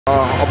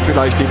Ob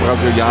vielleicht die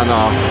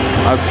Brasilianer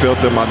als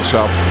vierte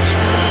Mannschaft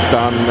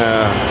dann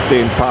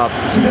den Part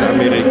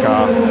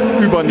Südamerika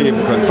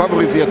übernehmen können.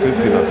 Favorisiert sind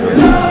sie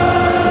natürlich.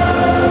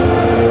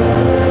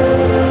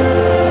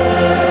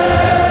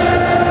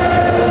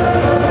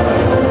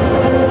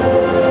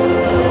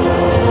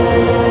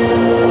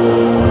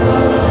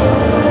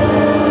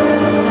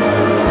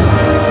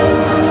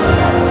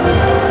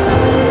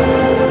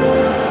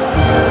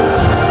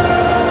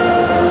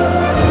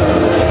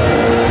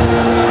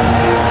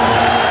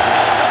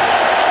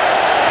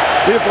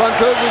 Die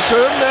französische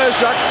Hymne,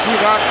 Jacques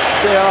Chirac,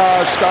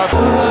 der Start.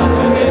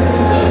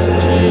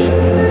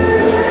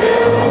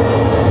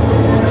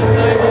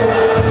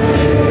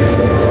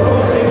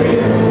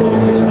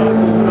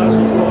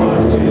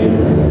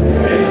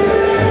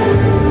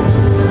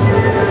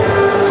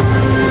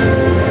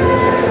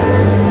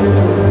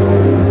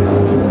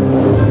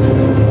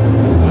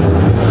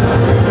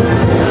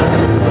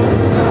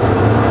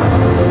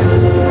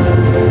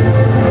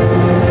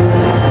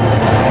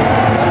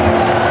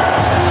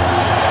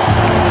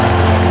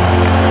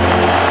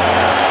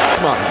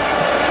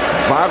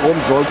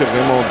 Warum sollte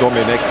Raymond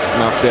Domenech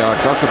nach der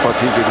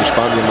Klassepartie gegen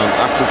Spanien beim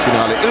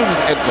Achtelfinale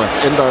irgendetwas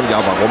ändern? Ja,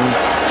 warum?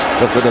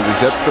 Das wird er sich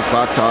selbst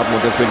gefragt haben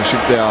und deswegen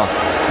schickt er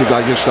die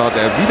gleiche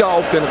Startelf wieder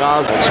auf den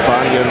Rasen.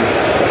 Spanien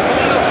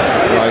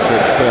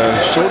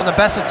leitet schon. The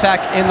best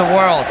attack in the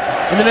world.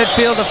 In the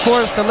midfield, of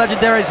course, the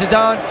legendary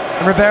Zidane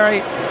and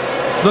Ribery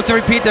look to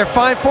repeat their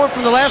fine form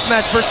from the last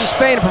match versus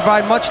Spain and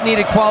provide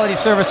much-needed quality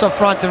service up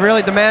front to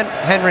really demand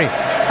Henry,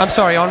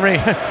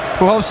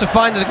 who hopes to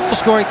find the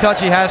goal-scoring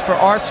touch he has for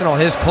Arsenal,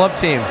 his club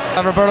team.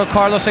 Roberto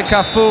Carlos and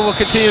Cafu will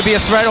continue to be a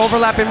threat.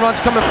 Overlapping runs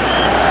coming.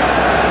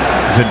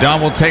 Zidane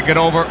will take it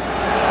over.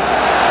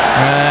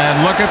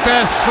 And look at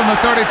this from the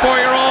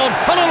 34-year-old.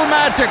 A little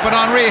magic, but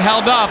Henry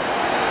held up.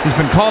 He's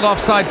been called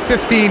offside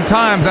 15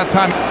 times that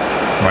time.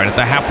 Right at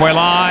the halfway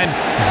line,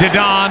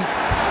 Zidane.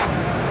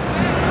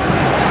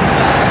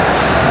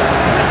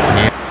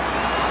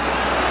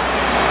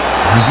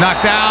 He's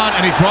knocked down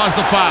and he draws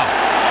the foul.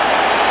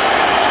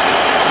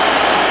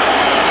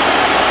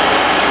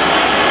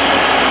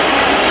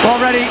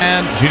 Already.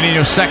 And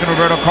Juninho's second,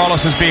 Roberto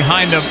Carlos is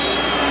behind him.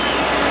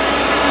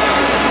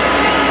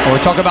 Well, we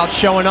talk about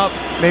showing up.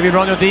 Maybe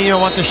Ronaldinho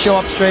wants to show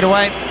up straight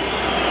away.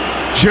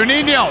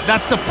 Juninho,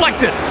 that's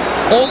deflected.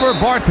 Over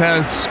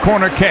Barthez,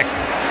 corner kick.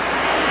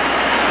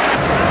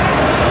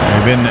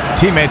 They've been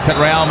teammates at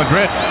Real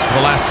Madrid for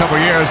the last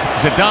several years.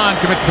 Zidane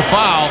commits the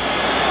foul.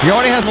 He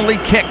already has the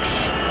league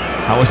kicks.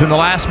 That was in the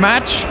last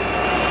match.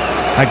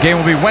 That game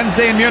will be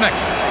Wednesday in Munich.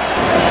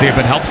 Let's see if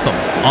it helps them.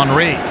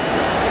 Henry.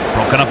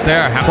 Broken up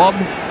there. Club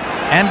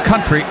and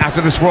country after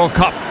this World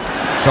Cup.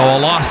 So a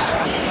loss.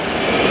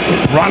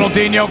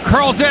 Ronaldinho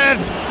curls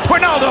it.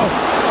 Ronaldo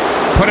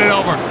put it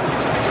over.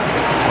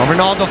 Well,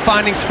 Ronaldo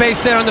finding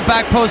space there on the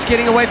back post,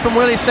 getting away from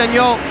Willy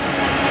Sagnol.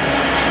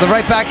 The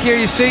right back here,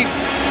 you see,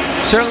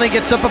 certainly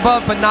gets up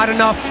above, but not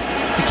enough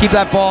to keep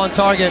that ball on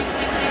target.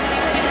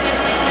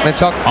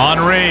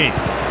 Henry.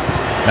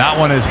 That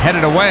one is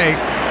headed away.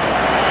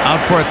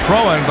 Out for a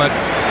throw-in, but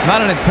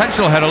not an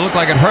intentional header. Looked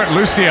like it hurt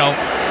Lucio.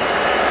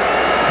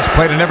 He's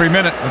played in every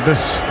minute of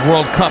this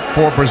World Cup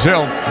for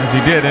Brazil, as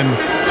he did in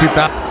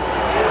 2000.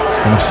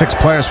 And the 6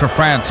 players for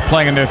France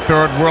playing in their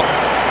third World.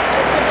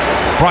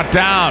 Brought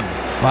down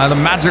by the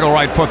magical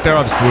right foot there,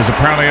 who was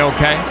apparently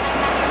okay.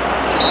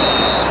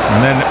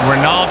 And then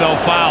Ronaldo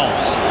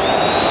fouls.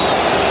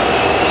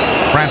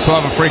 France will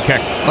have a free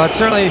kick. Well,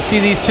 certainly see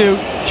these two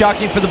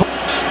jockeying for the ball.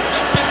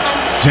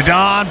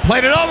 Zidane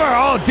played it over.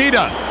 Oh,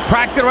 Dida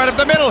cracked it right up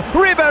the middle.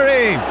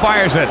 Ribery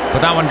fires it,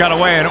 but that one got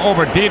away and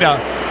over Dida,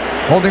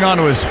 holding on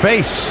to his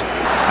face.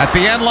 At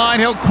the end line,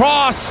 he'll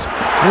cross.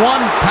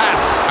 One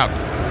pass out.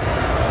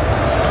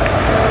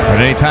 But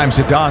anytime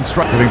Zidane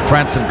struck, giving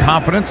France some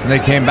confidence, and they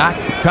came back.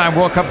 Time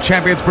World Cup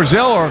champions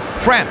Brazil or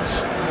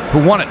France,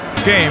 who won it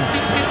this game.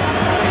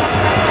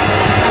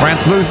 If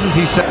France loses,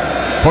 he said,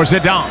 for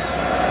Zidane.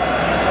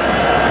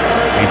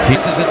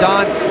 18. To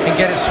Zidane and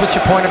get his switch a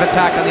point of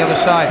attack on the other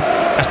side.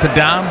 That's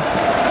down.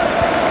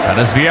 That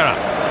is Vieira.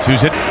 To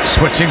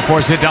switching for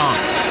Zidane.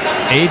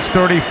 Age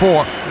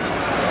 34.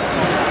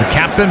 The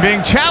captain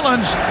being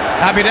challenged.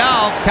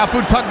 Abidal.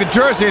 Cafu tugged the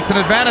jersey. It's an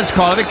advantage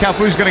call. I think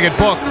Cafu's going to get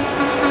booked.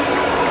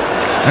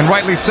 And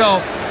rightly so.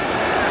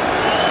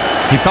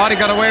 He thought he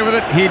got away with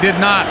it. He did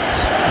not.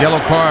 Yellow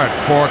card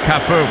for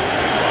Cafu.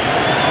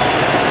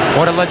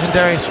 What a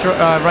legendary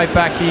right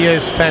back he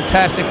is.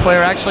 Fantastic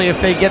player. Actually, if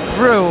they get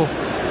through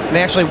and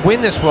they actually win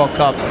this World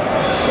Cup.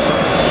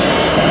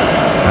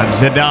 And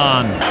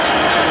Zidane.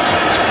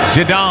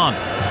 Zidane.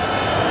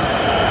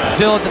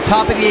 Still at the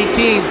top of the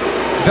 18.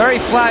 Very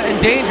flat and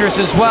dangerous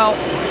as well.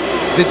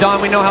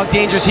 Zidane, we know how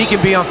dangerous he can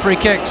be on free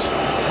kicks.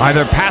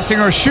 Either passing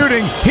or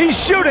shooting. He's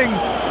shooting,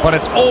 but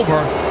it's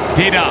over.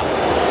 Dida.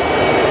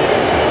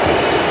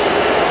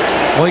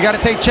 Well, you got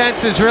to take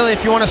chances, really,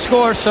 if you want to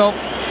score. So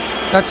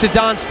that's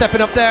Zidane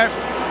stepping up there.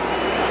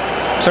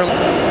 Certainly.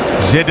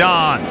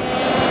 Zidane.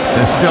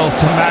 There's still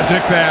some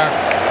magic there.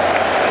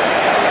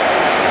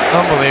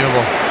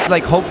 Unbelievable.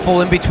 Like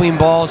hopeful in between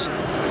balls.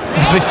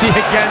 As we see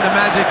again the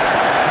magic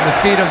in the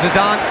feet of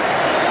Zidane.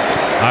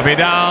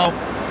 Abidal.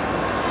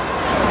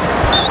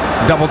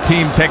 Double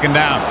team taken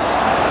down.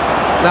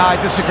 No, I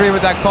disagree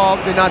with that call.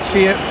 Did not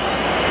see it.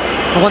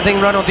 The one thing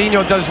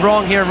Ronaldinho does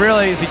wrong here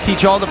really is he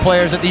teach all the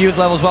players at the youth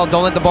level as well.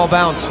 Don't let the ball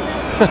bounce.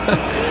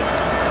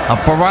 Up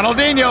for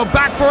Ronaldinho.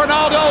 Back for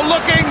Ronaldo.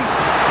 Looking.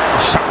 The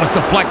shot was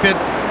deflected.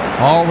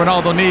 All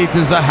Ronaldo needs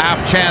is a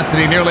half chance,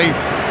 and he nearly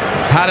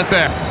had it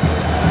there.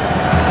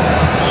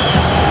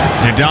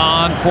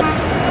 Zidane for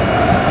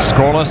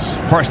scoreless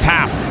first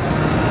half.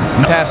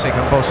 Fantastic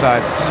on both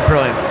sides. This is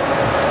brilliant.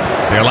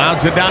 They allowed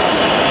Zidane.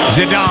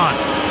 Zidane.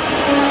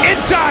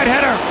 Inside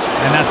header.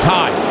 And that's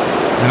high.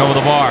 And over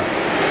the bar.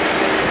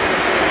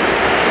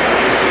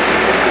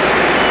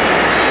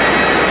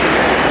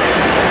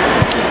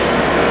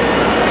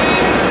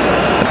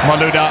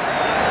 Maluda.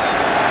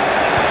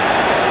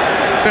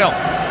 Bill.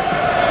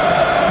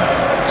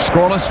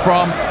 Scoreless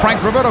from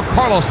Frank. Roberto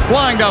Carlos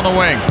flying down the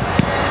wing.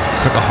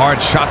 Took a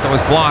hard shot that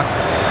was blocked.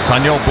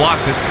 Sanyol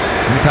blocked it.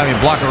 Anytime you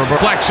block a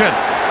reflection.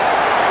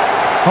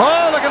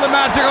 Oh, look at the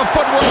magic of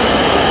footwork.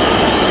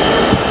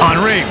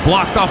 Henry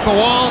blocked off the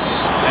wall.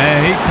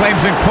 And he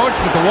claims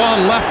encroachment. The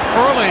wall left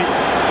early.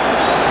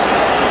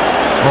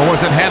 Or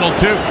was it handled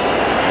too?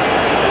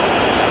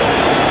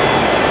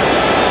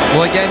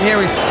 Well, again, here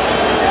we see.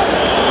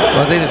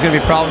 Well, I think there's going to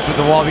be problems with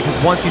the wall because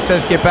once he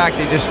says get back,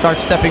 they just start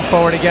stepping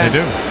forward again. They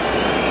do.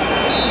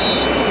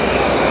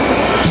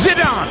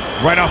 Zidane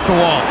right off the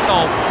wall.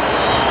 Oh.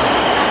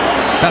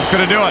 That's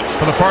going to do it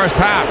for the first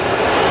half.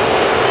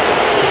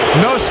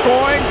 No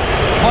scoring,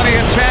 plenty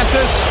of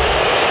chances.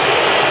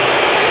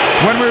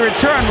 When we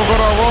return, we'll go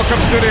to our World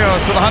Cup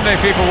studios for the Hyundai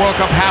FIFA World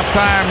Cup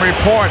halftime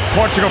report.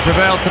 Portugal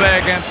prevailed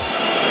today against...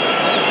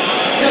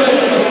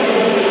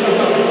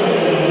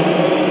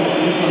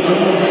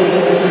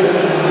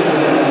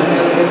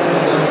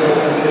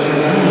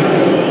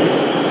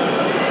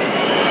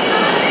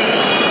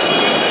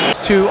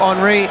 To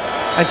Henry,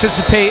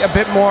 anticipate a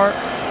bit more.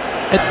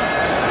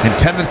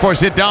 Intended for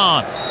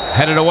Zidane.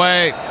 Headed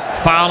away.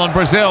 Foul on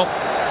Brazil.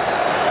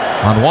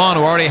 On Juan,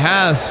 who already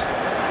has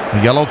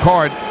a yellow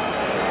card.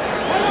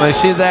 I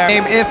see there.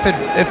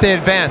 If they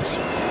advance.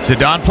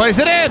 Zidane plays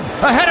it in.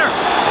 A header.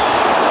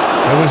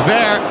 It was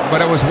there,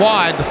 but it was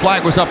wide. The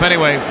flag was up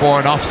anyway for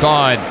an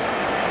offside.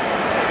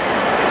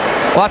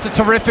 Well, that's a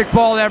terrific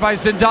ball there by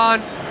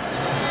Zidane.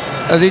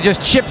 As he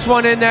just chips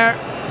one in there.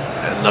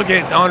 And look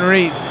at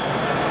Henry.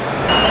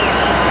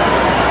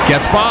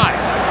 Gets by.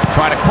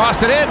 Try to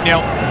cross it in.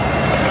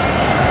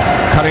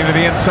 Cutting to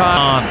the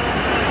inside.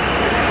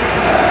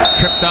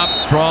 Tripped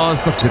up.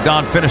 Draws the...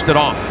 Zidane finished it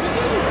off.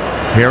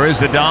 Here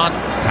is Zidane.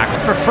 Tackle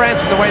for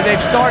France in the way they've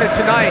started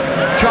tonight.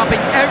 Dropping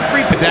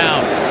every...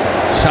 Down.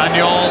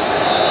 Sanyol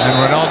and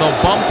Ronaldo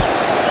bump.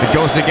 It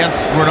goes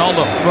against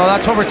Ronaldo. Well,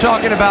 that's what we're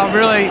talking about,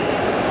 really.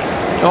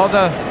 All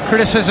the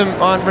criticism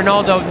on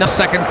Ronaldo.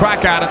 Second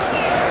crack at it.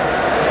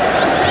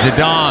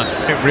 Zidane.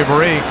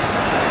 Ribéry.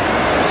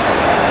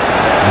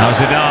 Now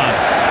Zidane.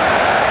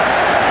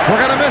 We're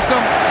going to miss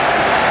him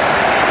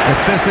if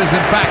this is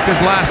in fact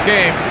his last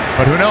game.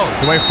 But who knows?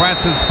 The way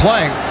France is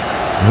playing,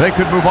 they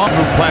could move on.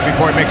 Move plan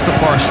before he makes the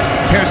first.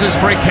 Here's his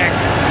free kick.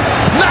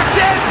 Knocked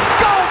in!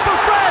 Goal for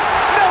France!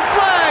 No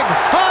flag!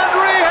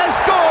 Henry has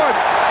scored!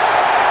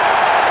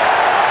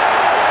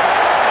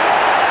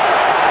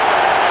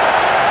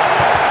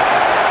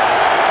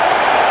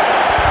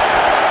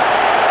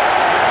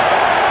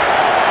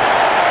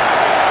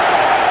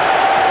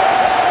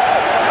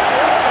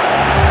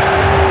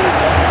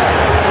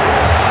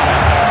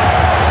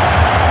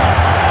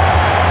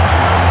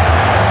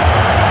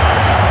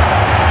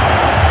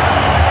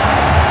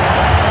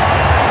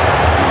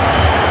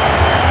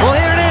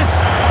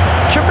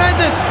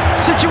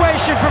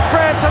 Situation for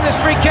France on this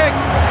free kick.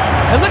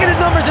 And look at the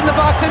numbers in the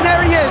box, and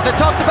there he is. I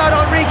talked about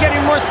Henry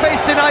getting more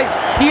space tonight.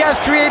 He has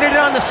created it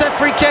on the set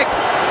free kick.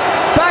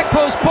 Back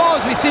post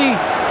pause, we see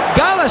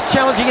Gallas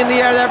challenging in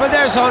the air there, but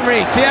there's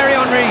Henry, Thierry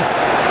Henry,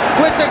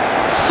 with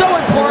so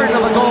important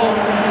of a goal.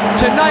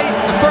 Tonight,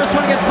 the first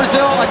one against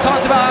Brazil, I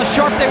talked about how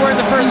sharp they were in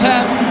the first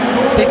half.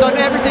 They've done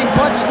everything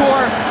but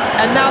score,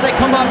 and now they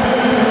come up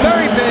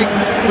very big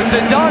with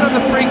Zidane on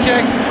the free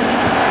kick.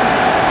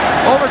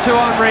 Over to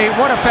Henry.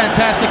 What a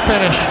fantastic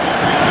finish.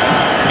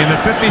 In the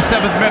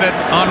 57th minute,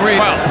 Henry.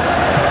 Well,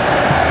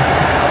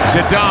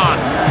 Zidane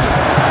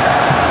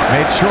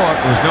made sure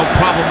there was no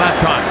problem that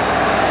time.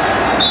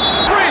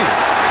 Free.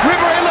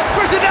 Ribéry looks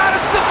for Zidane.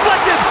 It's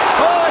deflected.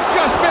 Oh, it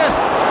just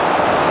missed.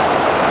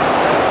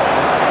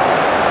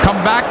 Come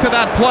back to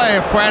that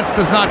play if France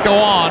does not go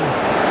on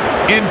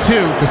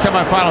into the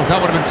semifinals.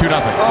 That would have been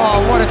 2-0. Oh,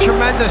 what a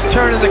tremendous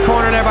turn in the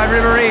corner there by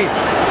Ribéry.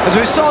 As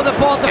we saw the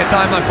ball,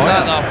 time left for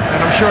that though,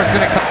 and I'm sure it's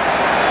going to come.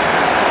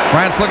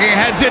 France looking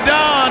ahead.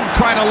 Zidane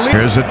trying to lead.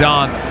 Here's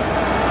Zidane.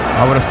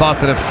 I would have thought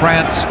that if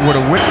France would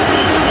have won,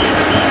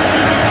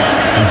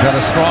 he's had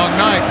a strong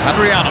night.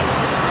 Adriano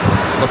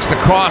looks to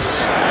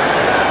cross.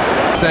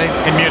 Stay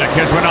in Munich.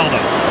 Here's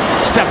Ronaldo.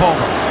 Step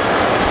over.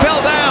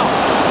 Fell down.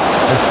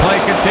 As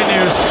play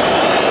continues.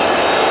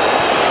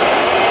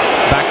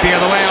 Back the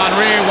other way.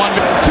 Henry. One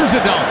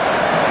Zidane.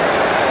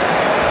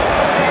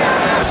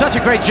 Such a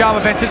great job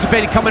of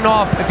anticipating coming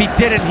off. If he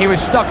didn't, he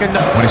was stuck in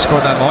the... When he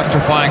scored that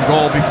electrifying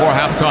goal before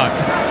halftime.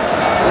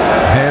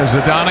 Here's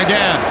Zidane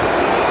again.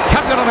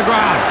 Kept it on the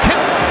ground.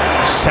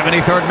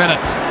 73rd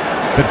minute.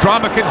 The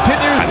drama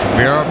continues.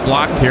 Vieira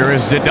blocked. Here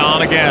is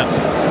Zidane again.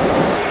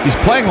 He's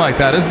playing like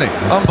that, isn't he?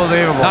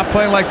 Unbelievable. Not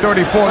playing like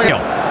 34. The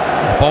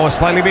ball was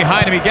slightly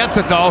behind him. He gets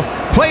it though.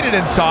 Played it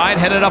inside.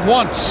 Headed up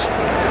once.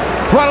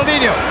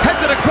 Ronaldinho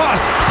heads it across.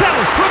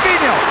 Settled.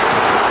 Robinho.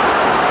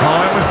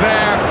 Oh, it was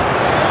there.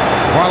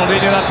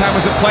 Ronaldinho that time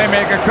was a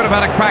playmaker. Could have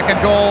had a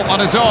cracking goal on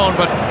his own,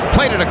 but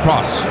played it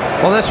across.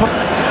 Well, this one...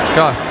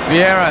 God,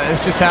 Vieira is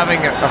just having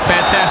a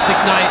fantastic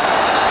night.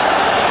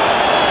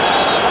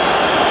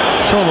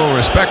 Show a little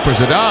respect for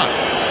Zidane.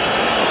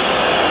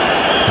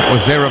 That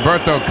was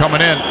Roberto coming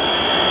in.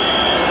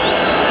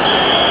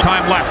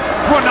 Time left.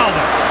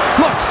 Ronaldo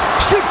looks,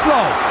 shoots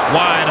low.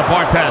 Wide of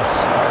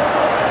Barthez.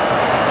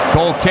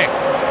 Goal kick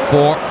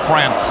for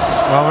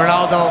France. Well,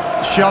 Ronaldo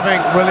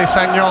shoving Willy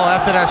Sagnol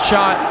after that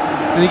shot.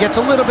 He gets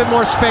a little bit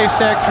more space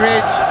there,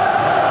 creates.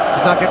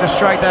 He's not getting the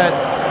strike that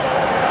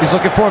he's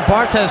looking for.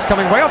 Barthez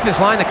coming way off his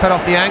line to cut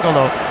off the angle,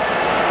 though.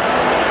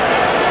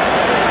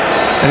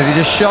 And he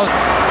just shoved.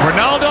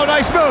 Ronaldo,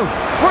 nice move.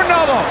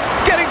 Ronaldo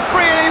getting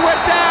free, and he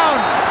went down.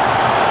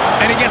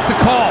 And he gets a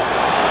call.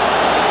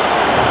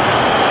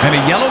 And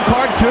a yellow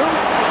card, too?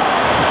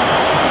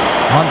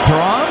 On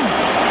Thuram.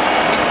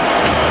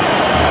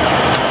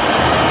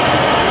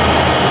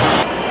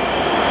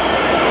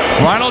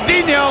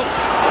 Ronaldinho.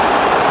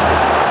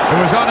 It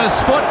was on his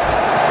foot.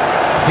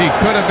 He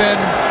could have been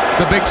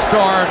the big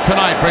star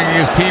tonight, bringing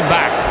his team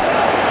back.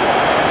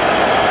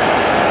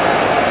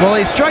 Well,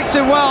 he strikes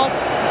it well,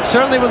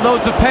 certainly with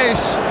loads of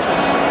pace.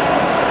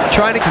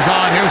 Trying to...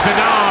 Here's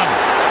Zidane.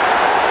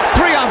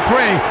 3 on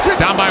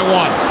 3. Down by 1.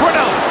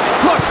 Ronaldo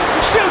looks,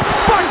 shoots.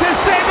 Barthez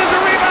saved as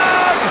a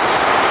rebound.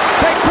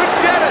 They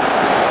couldn't get it.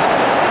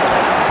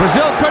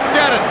 Brazil couldn't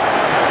get it.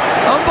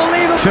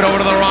 Unbelievable. Sit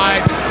over to the right.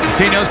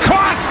 Coutinho's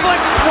cross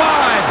flicked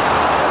wide.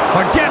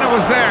 Again, it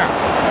was there.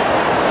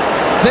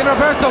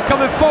 Roberto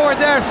coming forward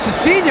there.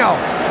 Coutinho.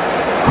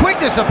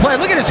 Quickness of play.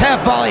 Look at his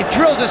half volley.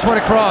 Drills this one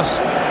across.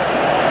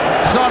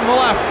 It's on the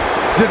left.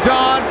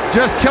 Zidane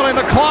just killing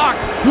the clock.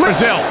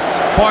 Brazil.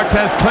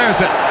 Barthez clears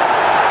it.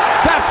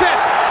 That's it.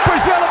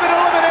 Brazil have been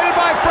eliminated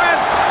by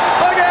France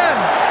again.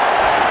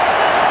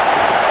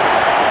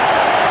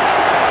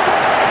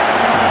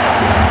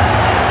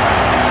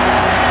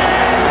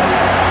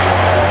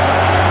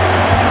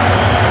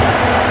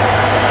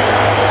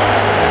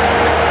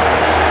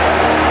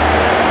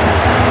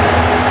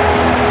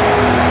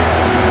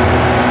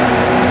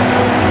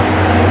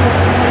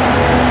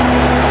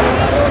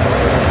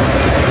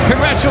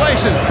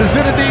 Congratulations to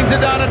Zinedine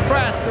Zidane and France.